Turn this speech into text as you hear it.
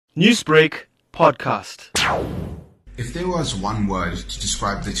Newsbreak Podcast. If there was one word to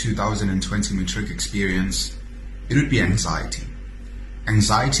describe the 2020 matric experience, it would be anxiety.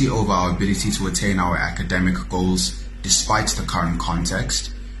 Anxiety over our ability to attain our academic goals despite the current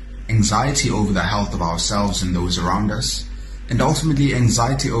context, anxiety over the health of ourselves and those around us, and ultimately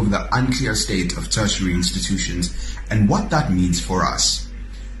anxiety over the unclear state of tertiary institutions and what that means for us.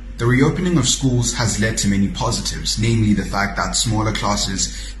 The reopening of schools has led to many positives, namely the fact that smaller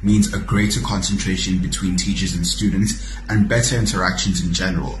classes means a greater concentration between teachers and students and better interactions in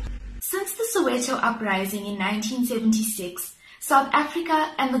general. Since the Soweto uprising in 1976, South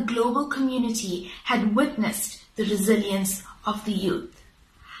Africa and the global community had witnessed the resilience of the youth.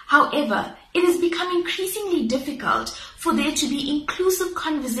 However, it has become increasingly difficult for there to be inclusive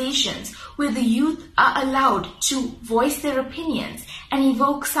conversations where the youth are allowed to voice their opinions and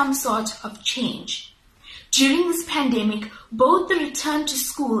evoke some sort of change. During this pandemic, both the return to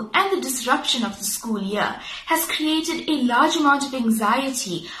school and the disruption of the school year has created a large amount of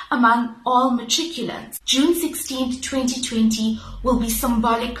anxiety among all matriculants. June 16, 2020 will be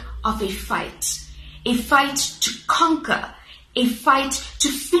symbolic of a fight to conquer, a fight to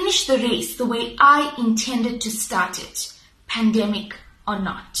finish the race the way I intended to start it, pandemic or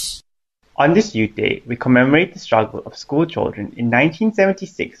not. On this Youth Day, we commemorate the struggle of school children in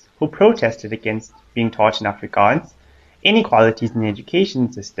 1976 who protested against being taught in Afrikaans, inequalities in the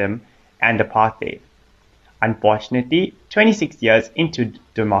education system, and apartheid. Unfortunately, 26 years into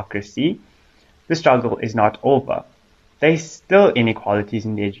democracy, the struggle is not over. There is still inequalities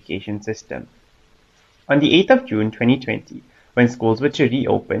in the education system. On the 8th of June 2020, when schools were to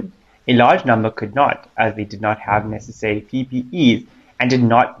reopen, a large number could not, as they did not have necessary PPEs and did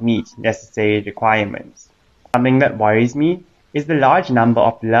not meet necessary requirements. Something that worries me is the large number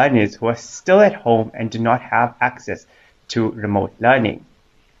of learners who are still at home and do not have access to remote learning.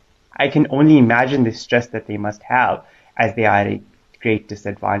 I can only imagine the stress that they must have as they are at a great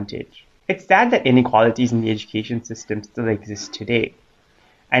disadvantage. It's sad that inequalities in the education system still exist today.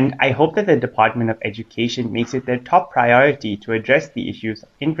 And I hope that the Department of Education makes it their top priority to address the issues of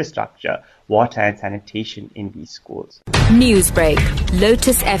infrastructure, water and sanitation in these schools. Newsbreak,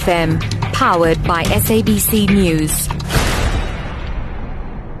 Lotus FM, powered by SABC News.